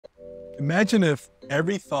Imagine if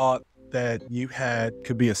every thought that you had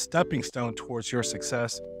could be a stepping stone towards your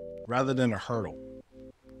success rather than a hurdle.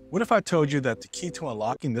 What if I told you that the key to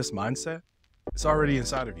unlocking this mindset is already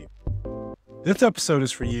inside of you? This episode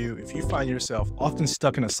is for you if you find yourself often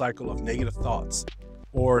stuck in a cycle of negative thoughts,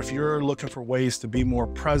 or if you're looking for ways to be more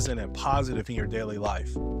present and positive in your daily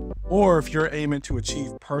life, or if you're aiming to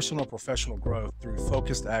achieve personal and professional growth through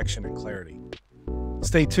focused action and clarity.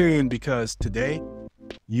 Stay tuned because today,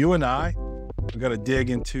 you and I are going to dig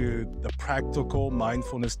into the practical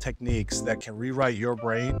mindfulness techniques that can rewrite your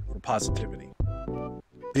brain for positivity.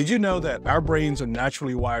 Did you know that our brains are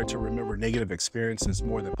naturally wired to remember negative experiences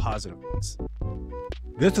more than positive ones?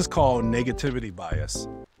 This is called negativity bias.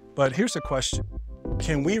 But here's a question.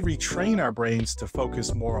 Can we retrain our brains to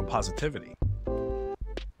focus more on positivity?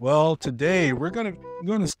 Well, today we're going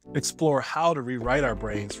to explore how to rewrite our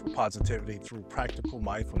brains for positivity through practical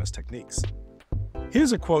mindfulness techniques.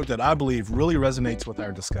 Here's a quote that I believe really resonates with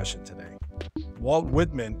our discussion today. Walt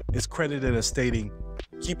Whitman is credited as stating,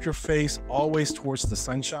 "Keep your face always towards the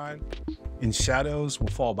sunshine, and shadows will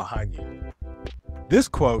fall behind you." This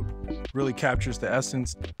quote really captures the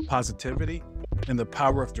essence of positivity and the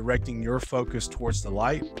power of directing your focus towards the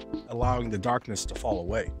light, allowing the darkness to fall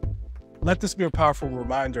away. Let this be a powerful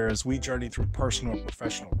reminder as we journey through personal and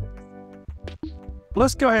professional growth.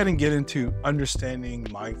 Let's go ahead and get into understanding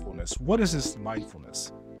mindfulness. What is this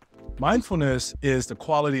mindfulness? Mindfulness is the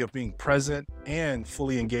quality of being present and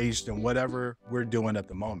fully engaged in whatever we're doing at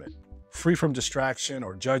the moment, free from distraction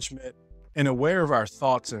or judgment, and aware of our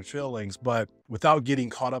thoughts and feelings, but without getting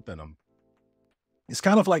caught up in them. It's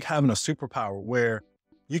kind of like having a superpower where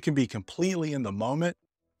you can be completely in the moment,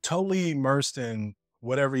 totally immersed in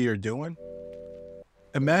whatever you're doing.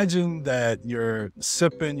 Imagine that you're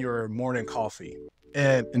sipping your morning coffee,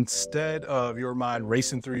 and instead of your mind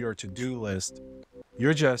racing through your to-do list,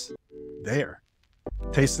 you're just there,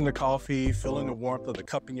 tasting the coffee, feeling the warmth of the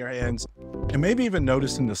cup in your hands, and maybe even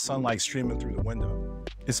noticing the sunlight streaming through the window.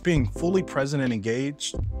 It's being fully present and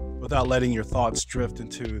engaged without letting your thoughts drift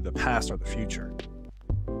into the past or the future.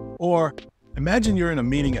 Or imagine you're in a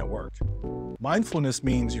meeting at work. Mindfulness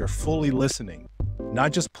means you're fully listening,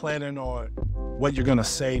 not just planning on what you're going to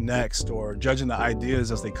say next or judging the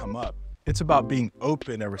ideas as they come up. It's about being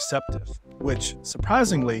open and receptive, which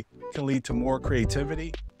surprisingly can lead to more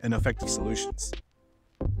creativity and effective solutions.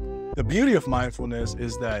 The beauty of mindfulness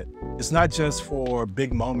is that it's not just for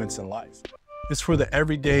big moments in life. It's for the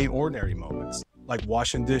everyday, ordinary moments, like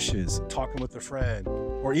washing dishes, talking with a friend,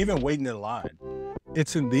 or even waiting in line.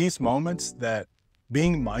 It's in these moments that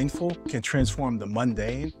being mindful can transform the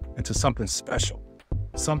mundane into something special,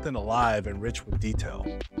 something alive and rich with detail.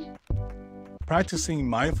 Practicing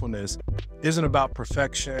mindfulness isn't about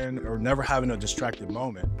perfection or never having a distracted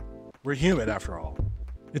moment. We're human after all.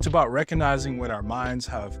 It's about recognizing when our minds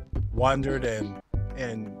have wandered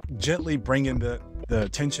and gently bringing the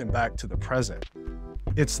attention back to the present.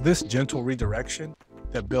 It's this gentle redirection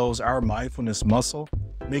that builds our mindfulness muscle,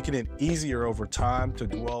 making it easier over time to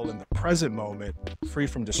dwell in the present moment, free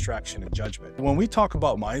from distraction and judgment. When we talk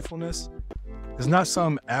about mindfulness, it's not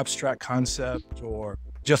some abstract concept or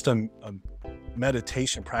just a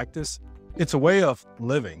meditation practice. It's a way of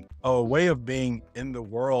living, a way of being in the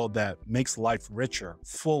world that makes life richer,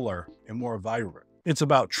 fuller, and more vibrant. It's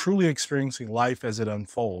about truly experiencing life as it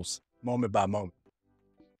unfolds, moment by moment.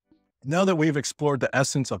 Now that we've explored the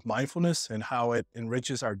essence of mindfulness and how it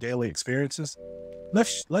enriches our daily experiences,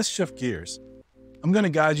 let's shift gears. I'm going to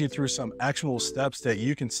guide you through some actionable steps that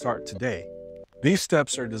you can start today. These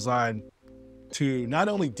steps are designed to not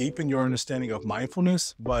only deepen your understanding of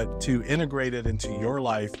mindfulness, but to integrate it into your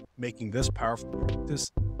life, making this powerful practice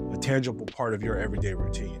a tangible part of your everyday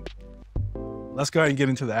routine. Let's go ahead and get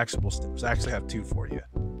into the actionable steps. I actually have two for you.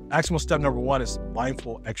 Actionable step number one is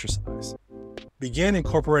mindful exercise. Begin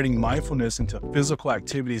incorporating mindfulness into physical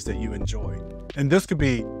activities that you enjoy. And this could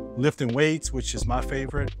be lifting weights, which is my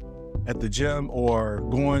favorite, at the gym, or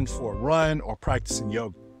going for a run or practicing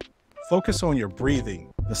yoga. Focus on your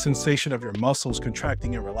breathing, the sensation of your muscles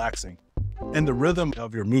contracting and relaxing, and the rhythm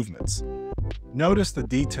of your movements. Notice the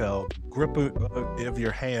detail, grip of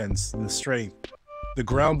your hands, the strength, the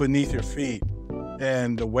ground beneath your feet,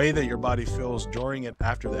 and the way that your body feels during and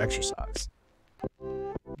after the exercise.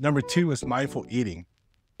 Number two is mindful eating.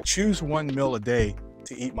 Choose one meal a day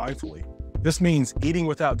to eat mindfully. This means eating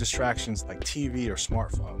without distractions like TV or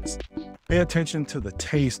smartphones. Pay attention to the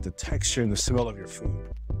taste, the texture, and the smell of your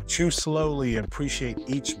food. Chew slowly and appreciate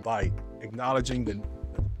each bite, acknowledging the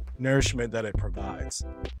nourishment that it provides.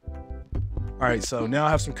 All right, so now I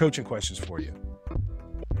have some coaching questions for you.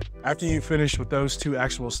 After you finish with those two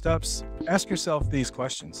actionable steps, ask yourself these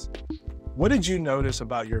questions. What did you notice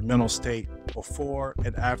about your mental state before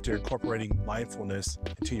and after incorporating mindfulness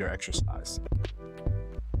into your exercise?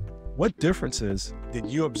 What differences did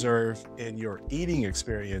you observe in your eating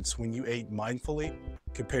experience when you ate mindfully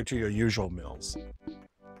compared to your usual meals?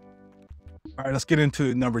 All right, let's get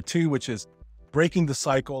into number 2, which is breaking the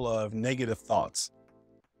cycle of negative thoughts.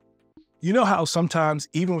 You know how sometimes,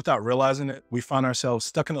 even without realizing it, we find ourselves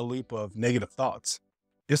stuck in a loop of negative thoughts.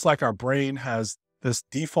 It's like our brain has this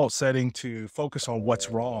default setting to focus on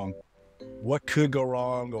what's wrong, what could go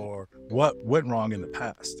wrong, or what went wrong in the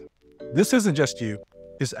past. This isn't just you,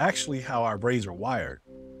 it's actually how our brains are wired.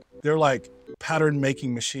 They're like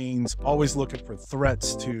pattern-making machines, always looking for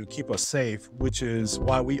threats to keep us safe, which is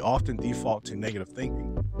why we often default to negative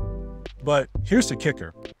thinking. But here's the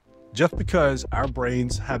kicker. Just because our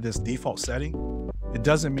brains have this default setting, it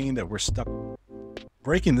doesn't mean that we're stuck.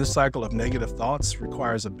 Breaking this cycle of negative thoughts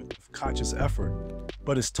requires a bit of conscious effort,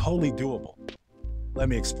 but it's totally doable. Let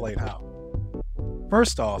me explain how.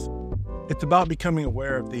 First off, it's about becoming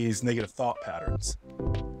aware of these negative thought patterns.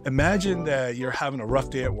 Imagine that you're having a rough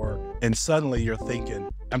day at work and suddenly you're thinking,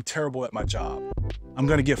 I'm terrible at my job. I'm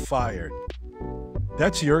going to get fired.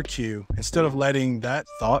 That's your cue. Instead of letting that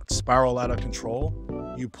thought spiral out of control,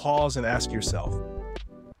 you pause and ask yourself,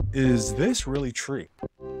 is this really true?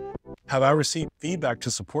 Have I received feedback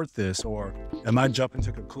to support this, or am I jumping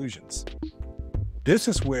to conclusions? This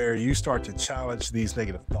is where you start to challenge these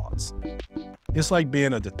negative thoughts. It's like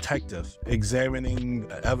being a detective examining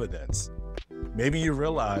the evidence. Maybe you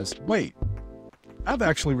realize, wait, I've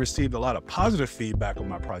actually received a lot of positive feedback on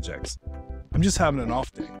my projects. I'm just having an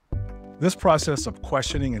off day. This process of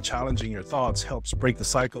questioning and challenging your thoughts helps break the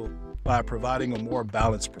cycle by providing a more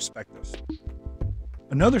balanced perspective.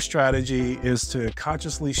 Another strategy is to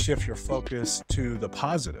consciously shift your focus to the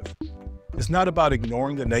positive. It's not about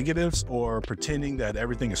ignoring the negatives or pretending that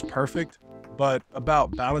everything is perfect, but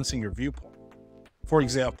about balancing your viewpoint. For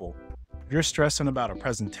example, if you're stressing about a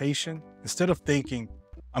presentation, instead of thinking,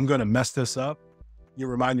 I'm going to mess this up, you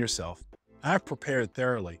remind yourself, I've prepared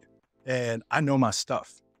thoroughly and I know my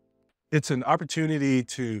stuff. It's an opportunity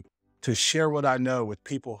to share what I know with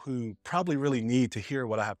people who probably really need to hear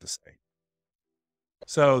what I have to say.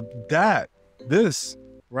 So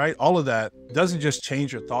all of that doesn't just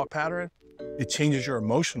change your thought pattern, it changes your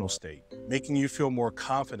emotional state, making you feel more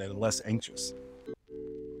confident and less anxious.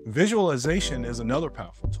 Visualization is another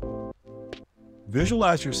powerful tool.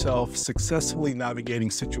 Visualize yourself successfully navigating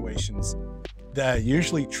situations that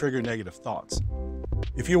usually trigger negative thoughts.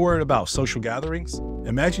 If you're worried about social gatherings,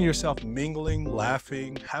 imagine yourself mingling,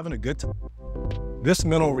 laughing, having a good time. This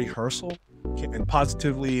mental rehearsal can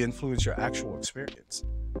positively influence your actual experience.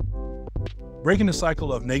 Breaking the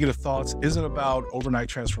cycle of negative thoughts isn't about overnight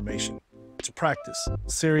transformation. It's a practice, a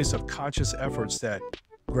series of conscious efforts that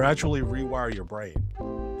gradually rewire your brain.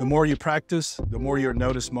 The more you practice, the more you'll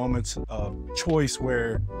notice moments of choice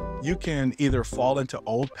where you can either fall into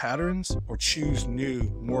old patterns or choose new,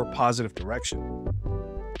 more positive direction.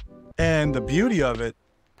 And the beauty of it,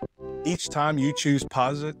 each time you choose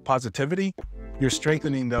positivity, you're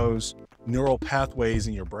strengthening those neural pathways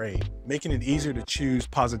in your brain, making it easier to choose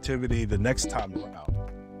positivity the next time around.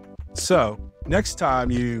 So, next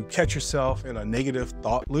time you catch yourself in a negative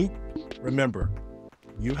thought loop, remember,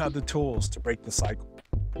 you have the tools to break the cycle.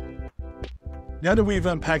 Now that we've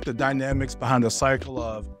unpacked the dynamics behind the cycle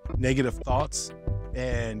of negative thoughts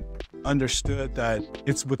and understood that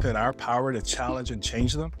it's within our power to challenge and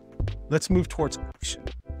change them, let's move towards action.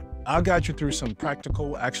 I'll guide you through some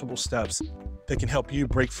practical, actionable steps that can help you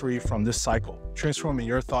break free from this cycle, transforming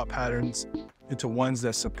your thought patterns into ones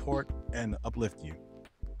that support and uplift you.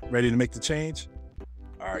 Ready to make the change?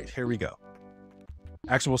 All right, here we go.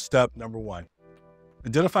 Actionable step number 1.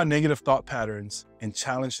 Identify negative thought patterns and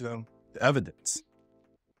challenge them to evidence.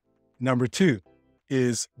 Number 2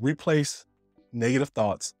 is replace negative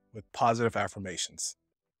thoughts with positive affirmations.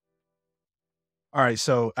 All right,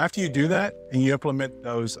 so after you do that and you implement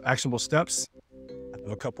those actionable steps, I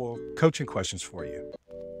have a couple of coaching questions for you.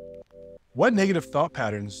 What negative thought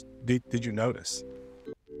patterns did you notice?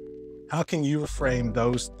 How can you reframe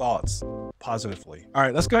those thoughts positively? All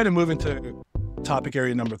right, let's go ahead and move into topic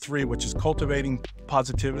area number 3, which is cultivating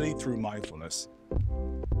positivity through mindfulness.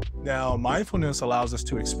 Now, mindfulness allows us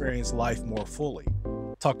to experience life more fully.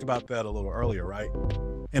 Talked about that a little earlier, right?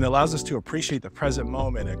 And allows us to appreciate the present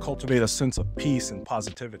moment and cultivate a sense of peace and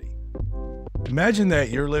positivity. Imagine that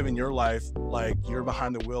you're living your life like you're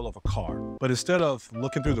behind the wheel of a car, but instead of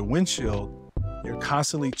looking through the windshield, you're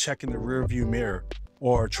constantly checking the rearview mirror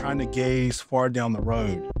or trying to gaze far down the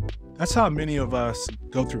road. That's how many of us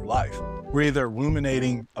go through life. We're either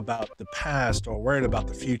ruminating about the past or worried about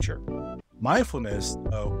the future. Mindfulness,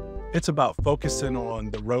 though, it's about focusing on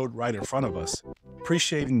the road right in front of us,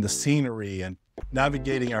 appreciating the scenery and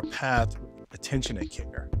navigating our path with attention and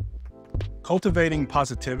care. Cultivating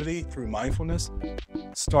positivity through mindfulness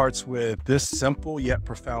starts with this simple yet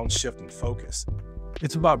profound shift in focus.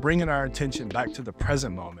 It's about bringing our attention back to the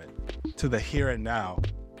present moment, to the here and now,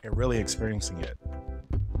 and really experiencing it.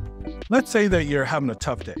 Let's say that you're having a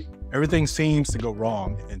tough day. Everything seems to go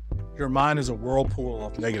wrong, and your mind is a whirlpool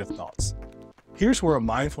of negative thoughts. Here's where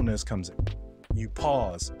mindfulness comes in. You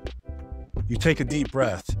pause, you take a deep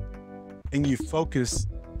breath, and you focus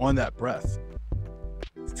on that breath.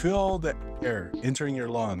 Feel the air entering your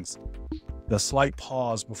lungs, the slight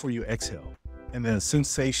pause before you exhale, and the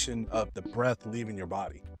sensation of the breath leaving your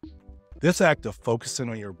body. This act of focusing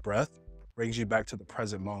on your breath brings you back to the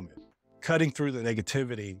present moment, cutting through the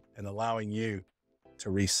negativity and allowing you to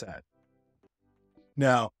reset.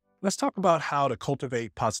 Now, let's talk about how to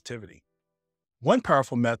cultivate positivity. One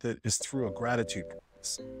powerful method is through a gratitude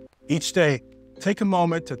practice. Each day, take a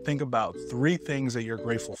moment to think about 3 things that you're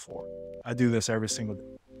grateful for. I do this every single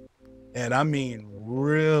day. And I mean,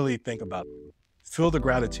 really think about it. Feel the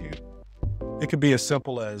gratitude. It could be as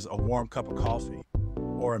simple as a warm cup of coffee,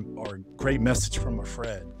 or a great message from a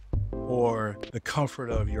friend, or the comfort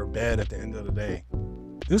of your bed at the end of the day.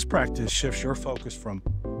 This practice shifts your focus from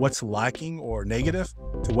what's lacking or negative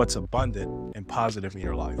to what's abundant and positive in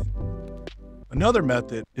your life. Another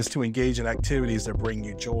method is to engage in activities that bring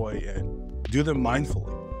you joy and do them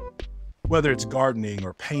mindfully. Whether it's gardening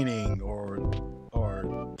or painting or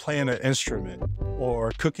playing an instrument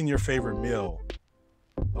or cooking your favorite meal.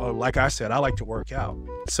 Like I said, I like to work out.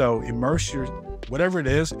 So whatever it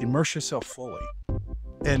is, immerse yourself fully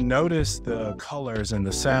and notice the colors and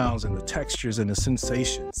the sounds and the textures and the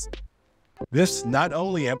sensations. This not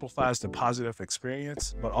only amplifies the positive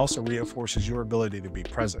experience, but also reinforces your ability to be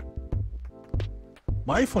present.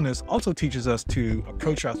 Mindfulness also teaches us to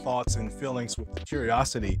approach our thoughts and feelings with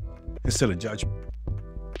curiosity instead of judgment.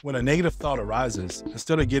 When a negative thought arises,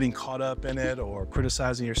 instead of getting caught up in it or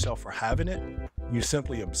criticizing yourself for having it, you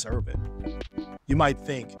simply observe it. You might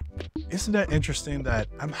think, isn't that interesting that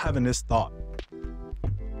I'm having this thought?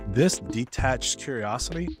 This detached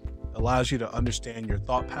curiosity allows you to understand your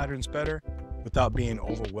thought patterns better without being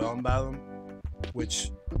overwhelmed by them,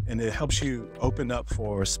 and it helps you open up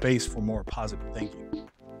for space for more positive thinking.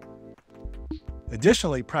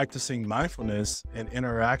 Additionally, practicing mindfulness and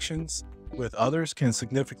interactions with others can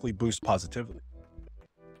significantly boost positivity.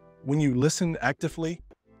 When you listen actively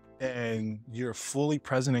and you're fully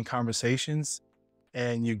present in conversations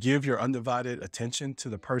and you give your undivided attention to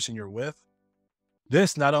the person you're with,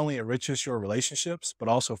 this not only enriches your relationships, but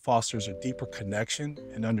also fosters a deeper connection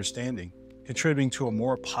and understanding, contributing to a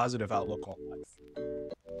more positive outlook on life.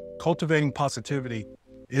 Cultivating positivity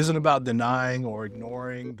isn't about denying or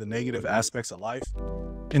ignoring the negative aspects of life.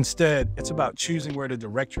 Instead, it's about choosing where to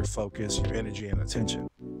direct your focus, your energy, and attention.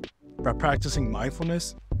 By practicing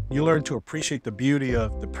mindfulness, you learn to appreciate the beauty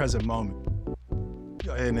of the present moment,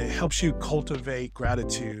 and it helps you cultivate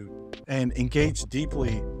gratitude and engage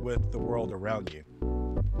deeply with the world around you.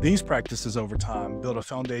 These practices over time build a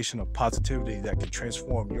foundation of positivity that can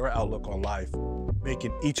transform your outlook on life,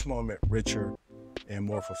 making each moment richer and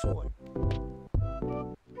more fulfilling.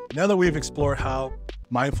 Now that we've explored how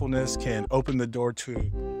mindfulness can open the door to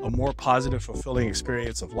a more positive, fulfilling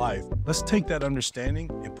experience of life, let's take that understanding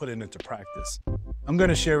and put it into practice. I'm going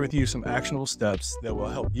to share with you some actionable steps that will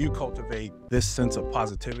help you cultivate this sense of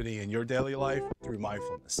positivity in your daily life through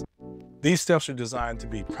mindfulness. These steps are designed to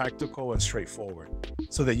be practical and straightforward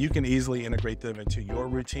so that you can easily integrate them into your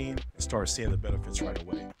routine and start seeing the benefits right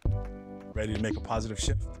away. Ready to make a positive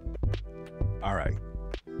shift? All right.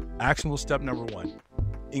 Actionable step number 1.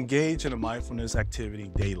 Engage in a mindfulness activity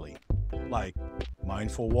daily, like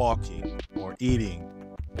mindful walking or eating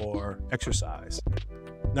or exercise.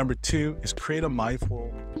 Number 2 is create a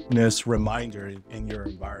mindfulness reminder in your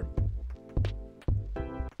environment.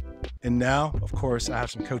 And now, of course, I have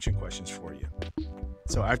some coaching questions for you.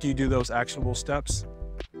 So after you do those actionable steps,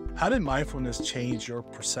 how did mindfulness change your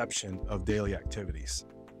perception of daily activities?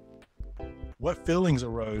 What feelings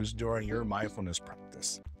arose during your mindfulness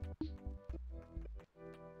practice?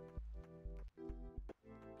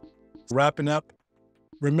 Wrapping up,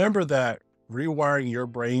 remember that rewiring your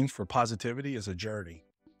brain for positivity is a journey.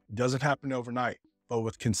 It doesn't happen overnight, but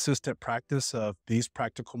with consistent practice of these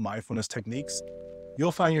practical mindfulness techniques,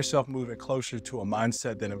 you'll find yourself moving closer to a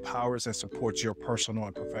mindset that empowers and supports your personal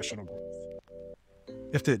and professional growth.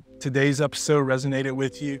 If today's episode resonated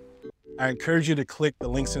with you, I encourage you to click the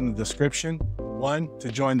links in the description. 1,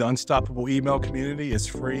 to join the Unstoppable email community. It's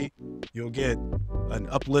free. You'll get an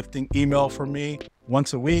uplifting email from me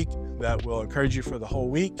once a week that will encourage you for the whole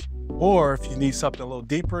week. Or if you need something a little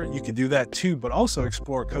deeper, you can do that too, but also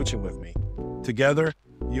explore coaching with me. Together,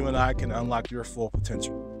 you and I can unlock your full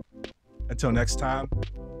potential. Until next time,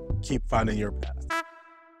 keep finding your path.